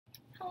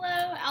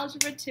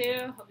Algebra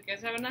 2. Hope you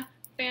guys are having a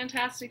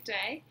fantastic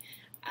day.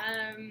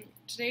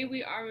 Today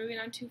we are moving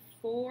on to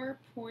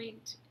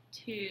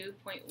 4.2.1,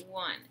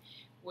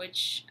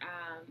 which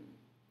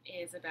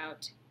is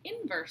about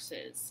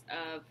inverses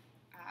of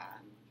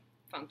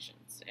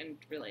functions and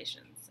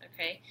relations,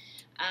 okay?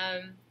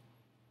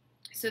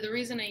 So the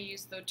reason I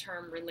use the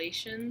term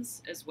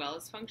relations as well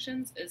as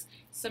functions is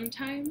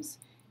sometimes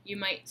you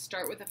might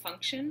start with a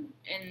function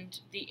and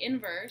the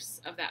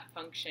inverse of that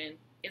function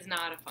is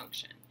not a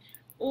function.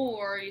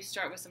 Or you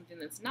start with something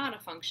that's not a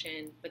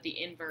function, but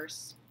the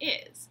inverse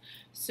is.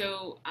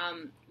 So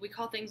we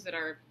call things that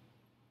are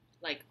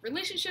like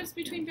relationships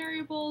between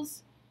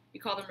variables, we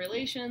call them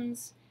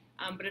relations,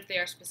 but if they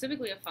are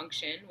specifically a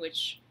function,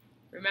 which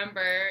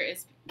remember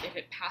is if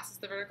it passes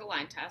the vertical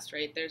line test,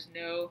 right,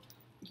 you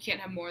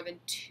can't have more than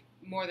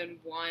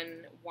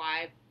one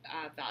y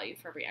value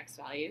for every x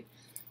value.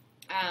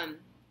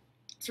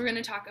 So we're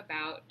going to talk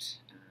about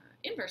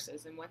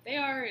inverses and what they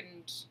are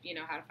and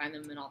how to find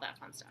them and all that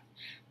fun stuff.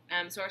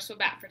 So our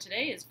SWOBAT for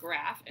today is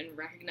graph and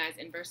recognize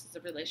inverses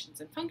of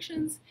relations and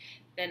functions,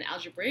 then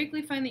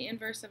algebraically find the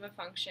inverse of a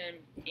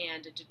function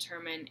and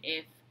determine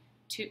if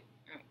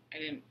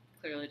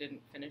clearly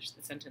didn't finish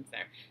the sentence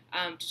there.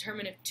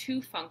 Determine if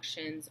two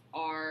functions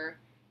are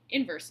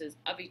inverses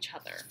of each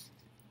other.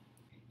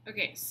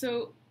 Okay,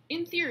 so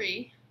in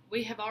theory,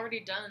 we have already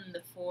done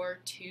the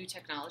 4.2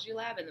 technology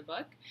lab in the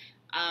book.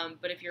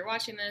 But if you're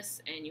watching this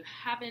and you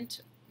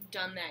haven't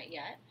done that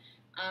yet,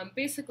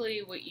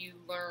 basically what you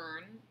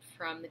learn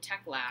from the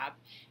tech lab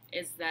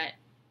is that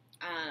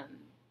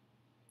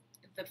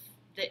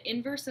the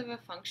inverse of a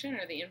function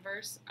or the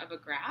inverse of a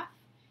graph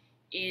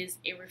is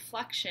a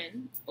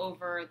reflection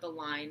over the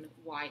line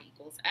y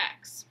equals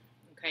x.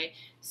 Okay,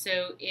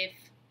 so if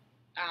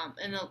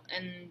and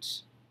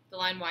the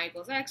line y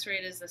equals x,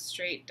 right, is a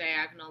straight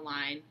diagonal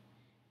line.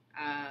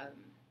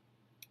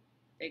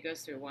 It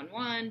goes through 1,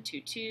 1, 2,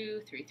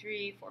 2, 3,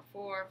 3, 4,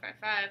 4, 5,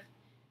 5,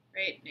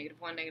 right? Negative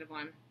 1, negative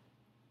 1.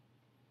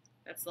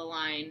 That's the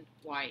line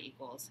y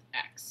equals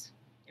x,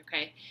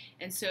 okay?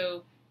 And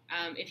so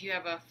if you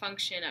have a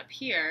function up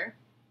here,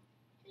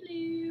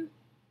 hello,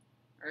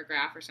 or a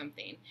graph or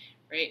something,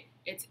 right?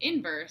 Its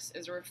inverse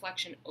is a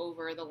reflection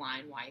over the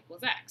line y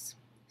equals x.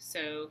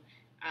 So,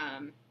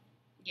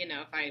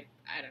 if I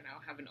don't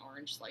know, have an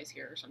orange slice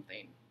here or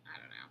something, I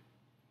don't know.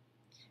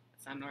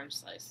 It's not an orange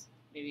slice.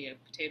 Maybe a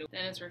potato,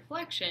 then its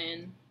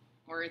reflection,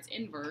 or its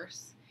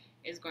inverse,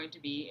 is going to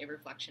be a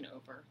reflection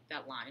over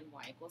that line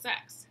y equals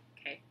x,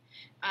 okay?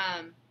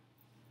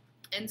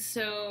 And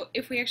so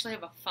if we actually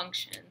have a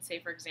function, say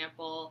for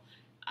example,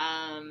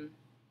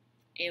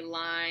 a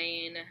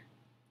line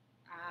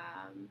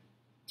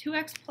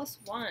 2x plus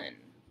 1,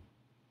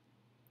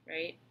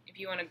 right? If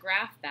you want to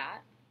graph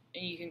that,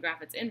 and you can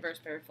graph its inverse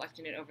by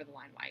reflecting it over the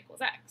line y equals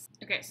x.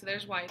 Okay, so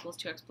there's y equals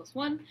 2x plus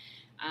 1.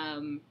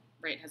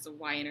 Right, has a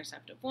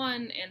y-intercept of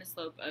 1 and a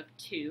slope of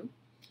 2.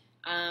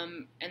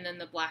 And then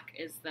the black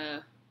is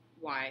the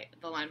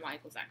line y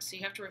equals x. So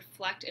you have to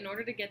reflect, in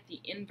order to get the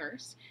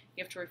inverse,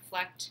 you have to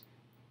reflect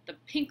the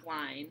pink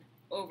line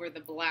over the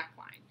black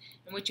line.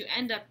 And what you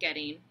end up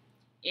getting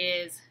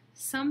is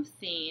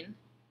something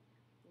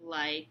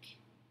like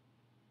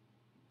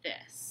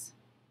this,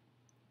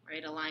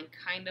 right? A line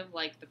kind of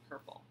like the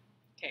purple.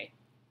 Okay,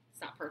 it's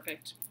not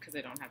perfect because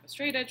I don't have a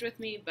straight edge with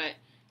me, but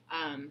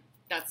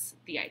that's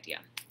the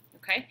idea.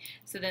 Okay,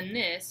 so then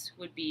this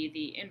would be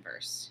the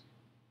inverse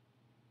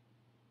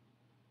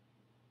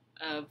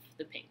of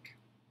the pink.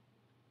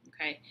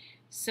 Okay,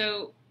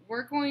 so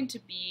we're going to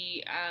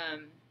be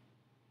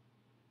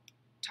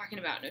talking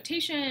about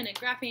notation and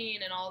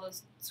graphing and all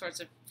those sorts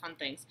of fun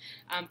things.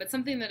 But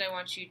something that I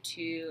want you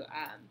to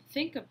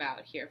think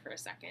about here for a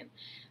second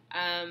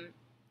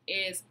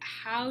is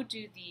how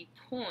do the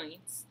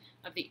points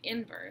of the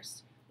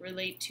inverse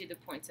relate to the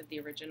points of the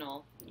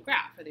original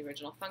graph or the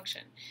original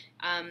function.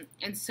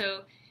 And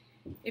so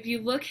if you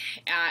look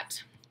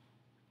at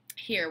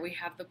here, we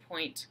have the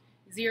point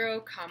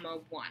 0,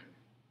 1,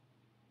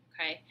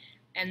 okay?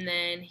 And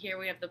then here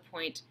we have the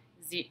point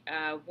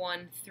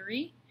 1,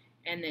 3,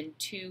 and then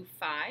 2,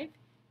 5,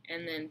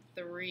 and then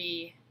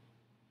 3,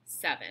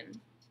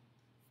 7,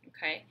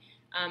 okay?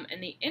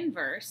 And the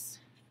inverse,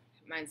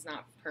 mine's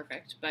not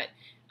perfect, but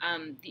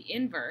the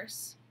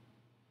inverse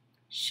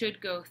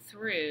should go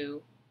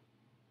through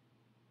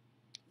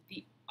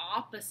the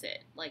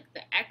opposite, like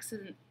the x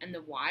and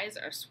the y's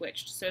are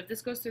switched. So if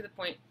this goes through the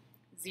point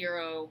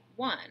 0,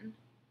 1,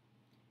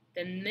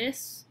 then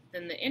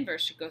the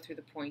inverse should go through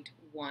the point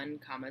 1,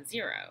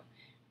 0.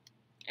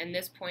 And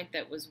this point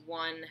that was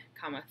 1,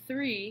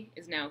 3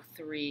 is now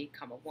 3,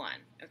 1.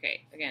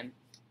 Okay, again,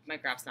 my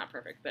graph's not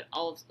perfect, but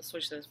I'll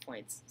switch those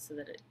points so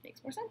that it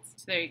makes more sense.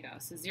 So there you go.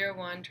 So 0,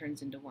 1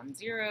 turns into 1,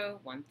 0,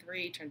 1,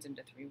 3 turns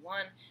into 3,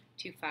 1,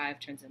 2, 5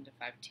 turns into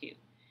 5, 2.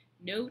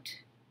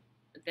 Note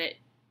that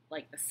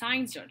like the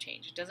signs don't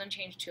change. It doesn't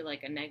change to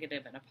like a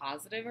negative and a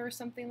positive or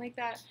something like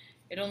that.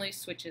 It only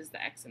switches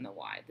the x and the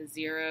y. The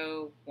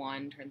 0,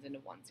 1 turns into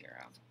 1,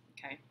 0.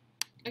 Okay.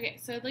 Okay,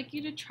 so I'd like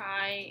you to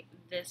try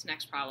this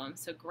next problem.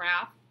 So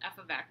graph f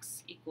of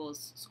x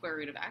equals square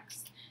root of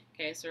x.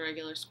 Okay, so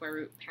regular square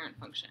root parent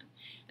function.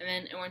 And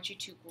then I want you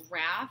to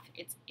graph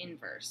its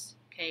inverse,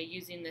 okay,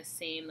 using the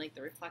same, like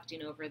the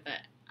reflecting over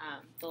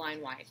the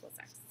line y equals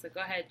x. So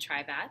go ahead,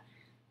 try that,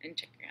 and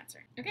check your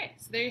answer. Okay,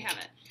 so there you have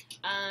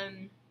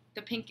it.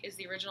 The pink is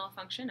the original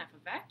function, f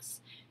of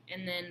x,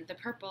 and then the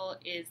purple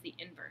is the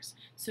inverse.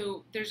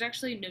 So there's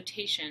actually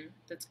notation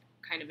that's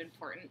kind of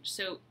important.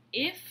 So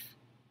if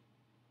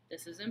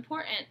this is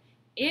important.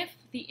 If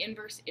the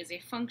inverse is a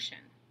function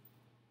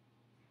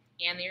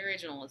and the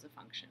original is a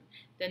function,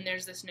 then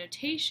there's this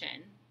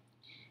notation.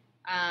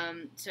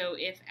 So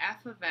if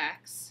f of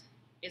x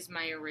is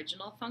my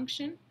original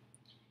function,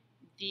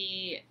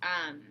 the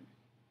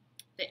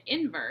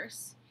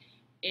inverse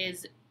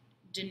is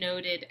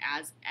denoted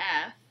as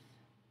f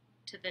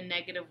to the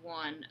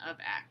 -1 of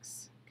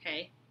x.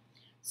 Okay?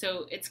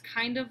 So it's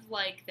kind of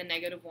like the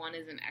 -1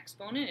 is an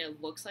exponent.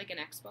 It looks like an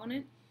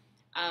exponent.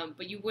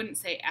 But you wouldn't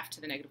say f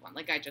to the -1,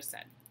 like I just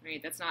said,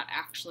 right? That's not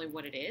actually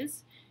what it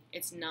is.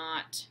 It's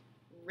not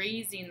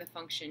raising the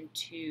function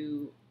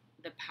to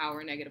the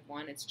power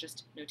 -1. It's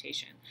just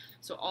notation.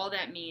 So all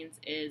that means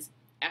is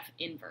f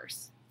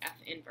inverse,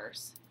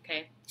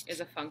 okay, is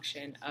a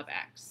function of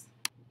x.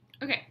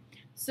 Okay,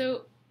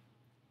 so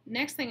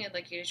next thing I'd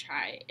like you to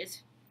try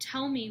is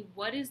tell me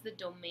what is the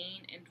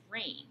domain and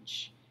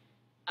range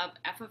of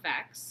f of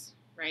x,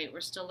 right?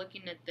 We're still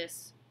looking at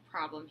this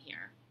problem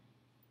here,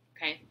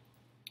 okay?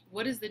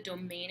 What is the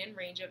domain and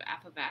range of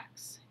f of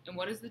x? And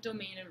what is the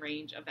domain and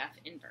range of f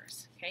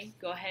inverse? Okay,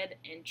 go ahead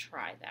and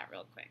try that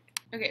real quick.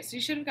 Okay, so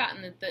you should have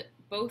gotten that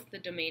both the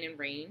domain and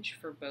range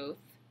for both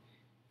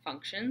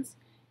functions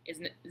is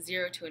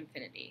 0 to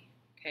infinity.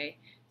 Okay,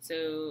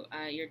 so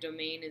your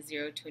domain is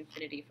 0 to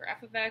infinity for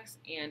f of x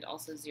and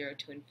also 0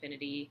 to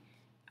infinity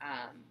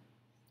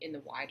in the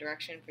y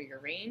direction for your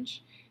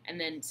range.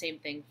 And then same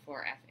thing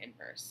for f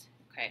inverse.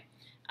 Okay.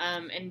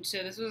 And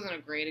so this wasn't a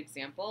great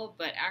example,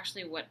 but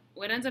actually what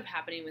ends up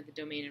happening with the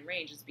domain and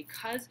range is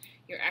because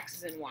your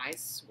x's and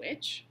y's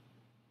switch,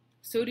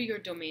 so do your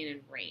domain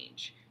and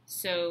range.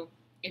 So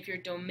if your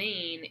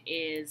domain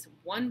is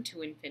 1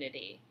 to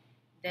infinity,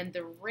 then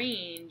the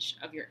range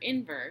of your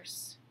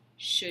inverse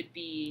should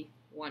be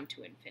 1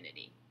 to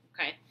infinity.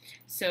 Okay,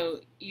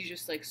 so you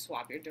just like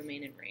swap your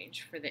domain and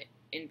range for the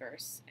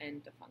inverse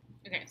and the function.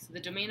 Okay, so the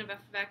domain of f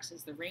of x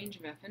is the range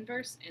of f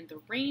inverse, and the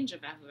range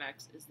of f of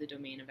x is the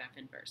domain of f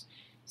inverse.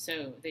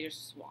 So they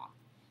just swap.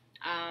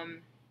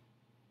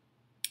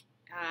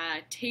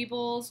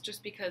 Tables,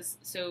 just because,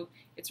 so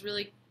it's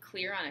really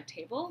clear on a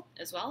table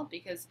as well,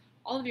 because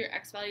all of your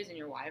x values and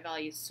your y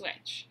values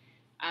switch.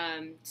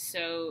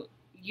 So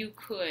you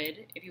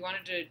could, if you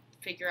wanted to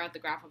figure out the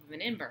graph of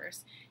an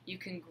inverse, you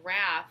can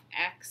graph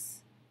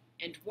x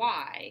and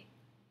y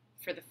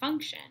for the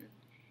function,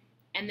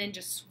 and then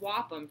just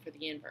swap them for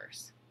the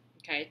inverse,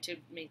 okay, to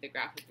make the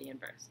graph of the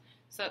inverse.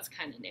 So that's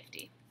kind of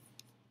nifty.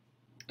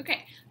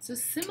 Okay, so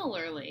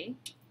similarly,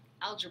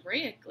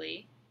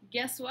 algebraically,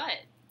 guess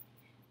what?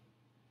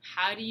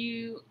 How do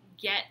you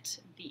get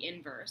the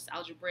inverse,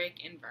 algebraic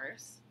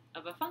inverse,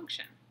 of a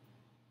function?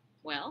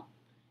 Well,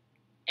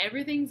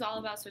 everything's all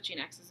about switching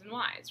x's and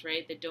y's,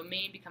 right? The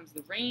domain becomes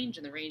the range,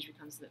 and the range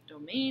becomes the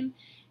domain,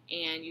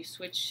 and you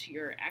switch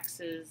your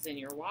x's and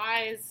your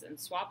y's and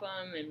swap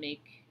them and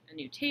make a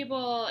new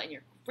table, and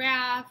your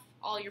graph,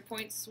 all your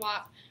points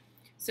swap.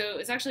 So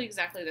it's actually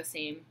exactly the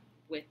same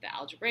with the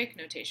algebraic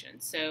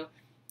notation. So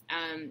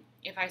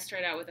if I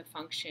start out with a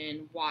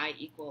function y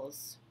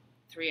equals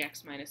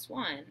 3x minus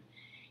 1,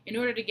 in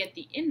order to get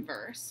the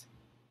inverse,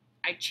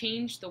 I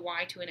change the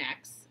y to an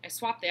x. I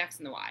swap the x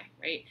and the y,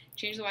 right?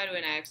 Change the y to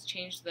an x,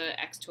 change the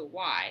x to a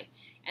y,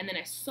 and then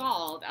I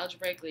solve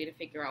algebraically to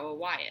figure out what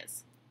y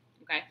is.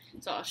 Okay,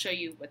 so I'll show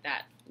you what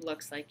that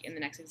looks like in the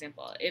next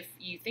example. If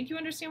you think you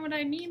understand what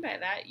I mean by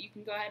that, you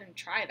can go ahead and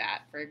try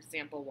that for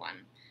example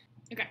 1.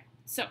 Okay,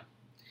 so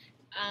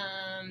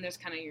there's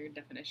kind of your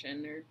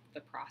definition or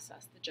the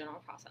process, the general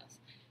process.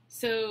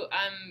 So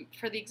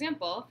for the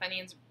example, find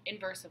the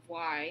inverse of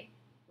y,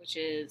 which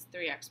is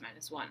 3x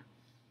minus 1.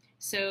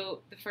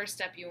 So the first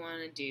step you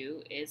want to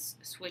do is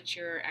switch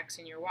your x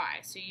and your y.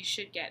 So you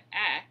should get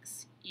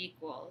x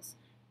equals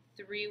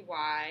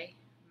 3y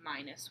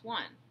minus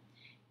 1.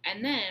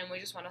 And then we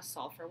just want to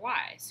solve for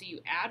y. So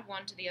you add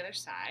 1 to the other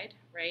side,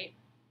 right?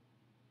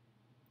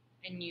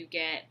 And you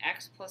get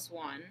x plus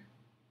 1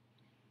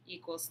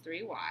 equals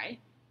 3y.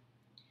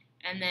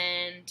 And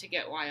then to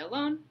get y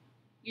alone,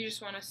 you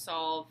just want to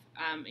solve,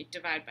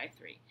 divide by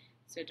 3.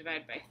 So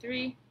divide by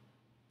 3,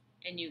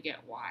 and you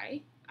get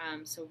y.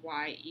 So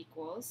y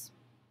equals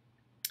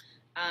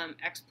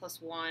x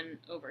plus 1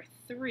 over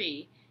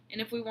 3. And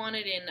if we want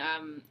it in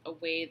a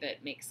way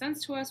that makes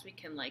sense to us, we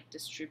can like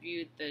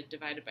distribute the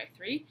divided by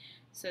 3.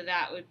 So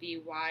that would be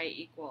y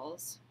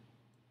equals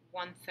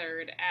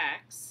 1/3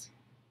 x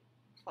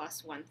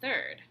plus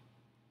 1/3.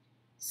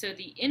 So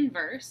the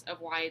inverse of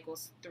y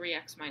equals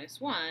 3x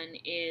minus 1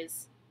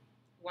 is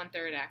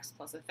 1/3 x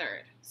plus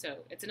 1/3.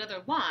 So it's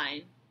another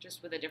line,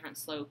 just with a different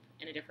slope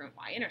and a different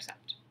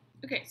y-intercept.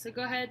 Okay, so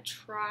go ahead,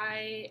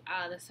 try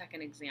the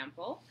second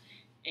example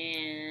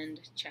and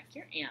check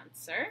your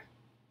answer.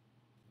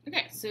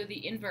 Okay, so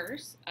the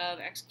inverse of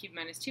x cubed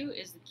minus 2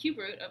 is the cube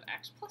root of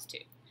x plus 2,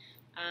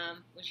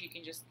 which you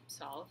can just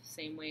solve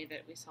same way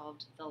that we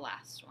solved the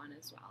last one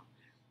as well.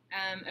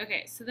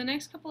 Okay, so the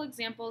next couple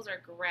examples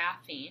are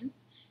graphing.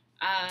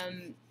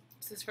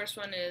 So this first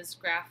one is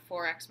graph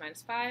 4x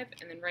minus 5,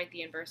 and then write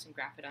the inverse and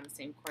graph it on the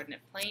same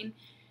coordinate plane.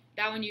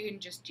 That one you can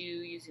just do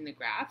using the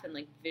graph and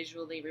like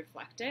visually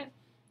reflect it.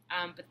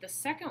 But the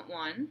second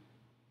one,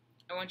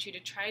 I want you to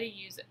try to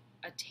use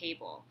a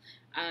table.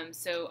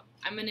 So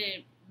I'm going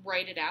to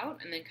write it out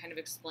and then kind of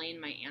explain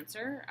my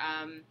answer.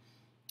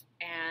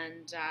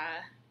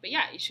 But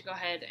yeah, you should go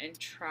ahead and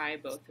try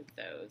both of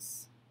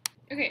those.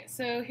 Okay,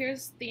 so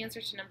here's the answer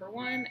to number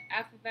 1.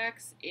 F of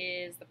x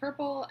is the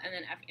purple, and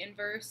then F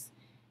inverse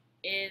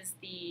is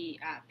the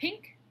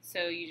pink.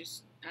 So you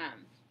just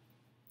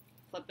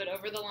flip it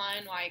over the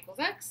line y equals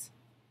x.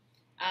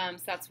 So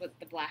that's what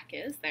the black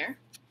is there.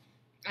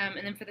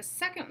 And then for the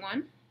second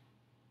one,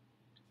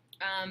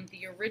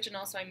 the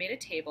original, so I made a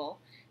table.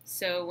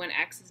 So when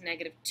x is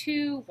negative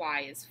 2,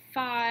 y is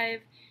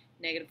 5,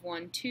 negative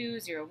 1, 2,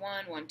 0,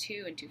 1, 1,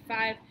 2, and 2,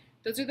 5.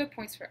 Those are the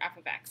points for f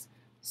of x.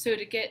 So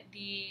to get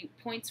the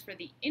points for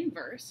the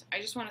inverse,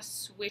 I just want to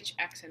switch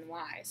x and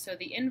y. So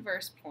the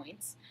inverse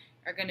points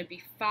are going to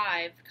be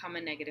 5,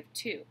 negative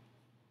 2,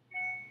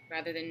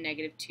 rather than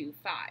negative 2,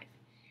 5.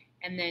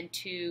 And then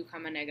 2,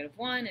 negative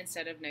 1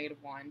 instead of negative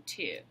 1,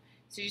 2.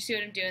 So you see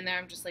what I'm doing there?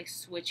 I'm just like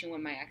switching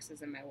what my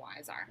x's and my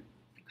y's are.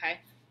 Okay?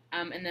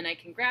 And then I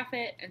can graph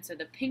it, and so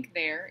the pink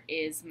there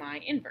is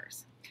my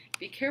inverse.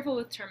 Be careful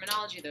with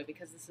terminology though,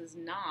 because this is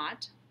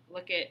not,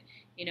 look at,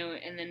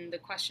 and then the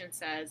question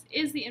says,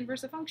 is the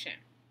inverse a function?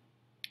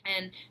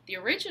 And the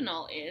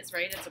original is,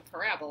 right, it's a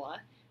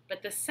parabola,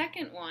 but the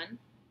second one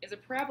is a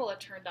parabola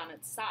turned on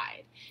its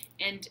side,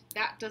 and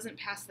that doesn't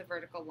pass the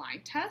vertical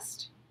line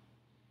test,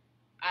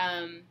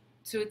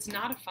 so it's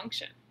not a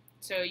function.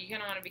 So you're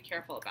going to want to be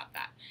careful about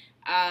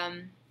that.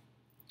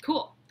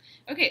 Cool.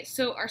 Okay,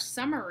 so our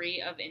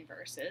summary of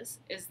inverses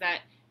is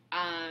that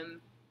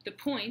the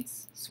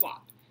points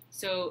swap.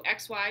 So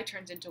xy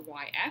turns into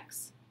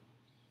yx.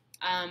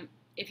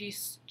 If you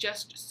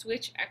just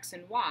switch x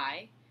and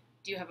y,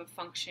 do you have a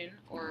function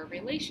or a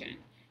relation?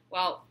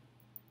 Well,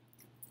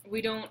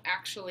 we don't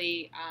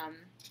actually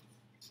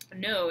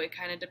know. It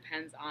kind of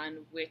depends on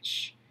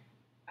which,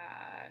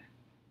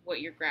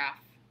 what your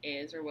graph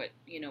is, or what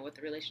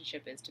the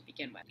relationship is to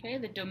begin with. Okay,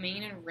 the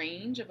domain and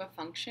range of a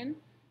function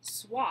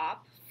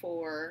swap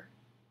for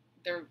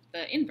the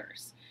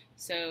inverse.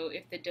 So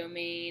if the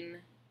domain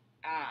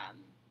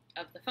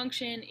of the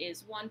function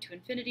is 1 to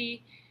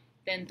infinity,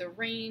 then the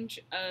range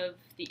of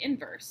the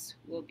inverse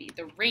will be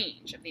the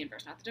range of the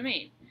inverse, not the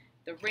domain.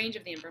 The range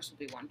of the inverse will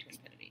be 1 to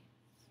infinity.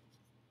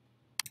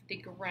 The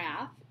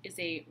graph is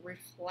a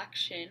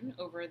reflection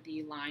over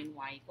the line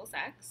y equals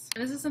x.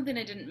 And this is something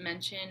I didn't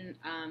mention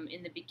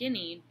in the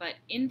beginning, but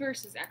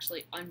inverses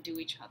actually undo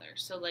each other.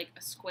 So like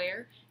a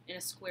square and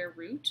a square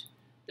root,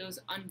 those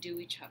undo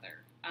each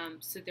other.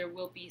 So there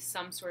will be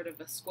some sort of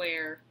a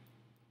square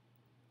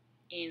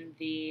in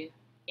the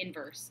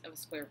inverse of a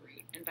square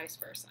root, and vice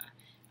versa.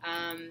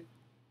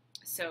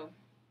 So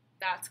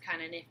that's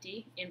kind of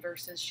nifty.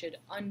 Inverses should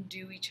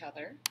undo each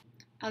other.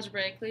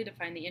 Algebraically, to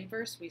find the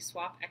inverse, we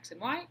swap x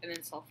and y and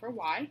then solve for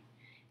y.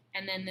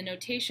 And then the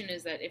notation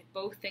is that if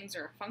both things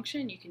are a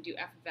function, you can do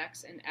f of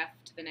x and f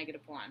to the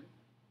negative 1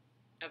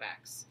 of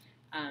x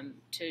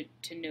to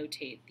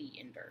notate the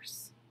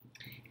inverse.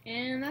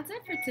 And that's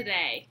it for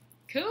today.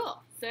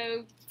 Cool.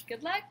 So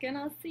good luck, and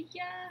I'll see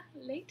ya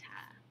later.